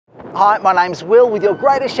Hi, my name's Will with your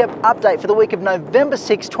Greater Shep update for the week of November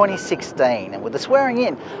 6, 2016. And with the swearing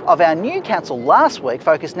in of our new council last week,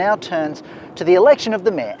 focus now turns to the election of the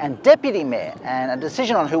Mayor and Deputy Mayor, and a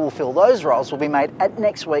decision on who will fill those roles will be made at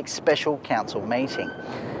next week's special council meeting.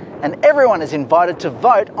 And everyone is invited to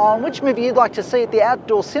vote on which movie you'd like to see at the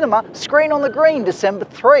outdoor cinema Screen on the Green, December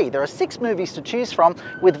 3. There are 6 movies to choose from,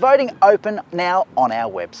 with voting open now on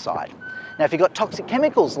our website. Now, if you've got toxic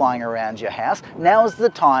chemicals lying around your house, now is the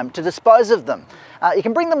time to dispose of them. You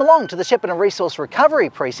can bring them along to the Shepparton Resource Recovery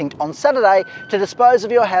precinct on Saturday to dispose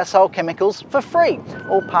of your household chemicals for free,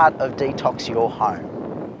 all part of Detox Your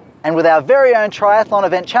Home. And with our very own triathlon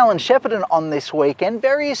event Challenge Shepparton on this weekend,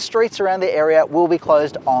 various streets around the area will be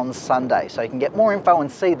closed on Sunday. So you can get more info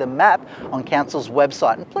and see the map on Council's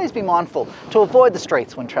website. And please be mindful to avoid the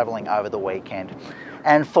streets when travelling over the weekend.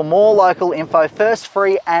 And for more local info, first,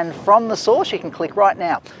 free and from the source, you can click right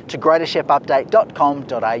now to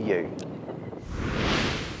GreaterSheppUpdate.com.au.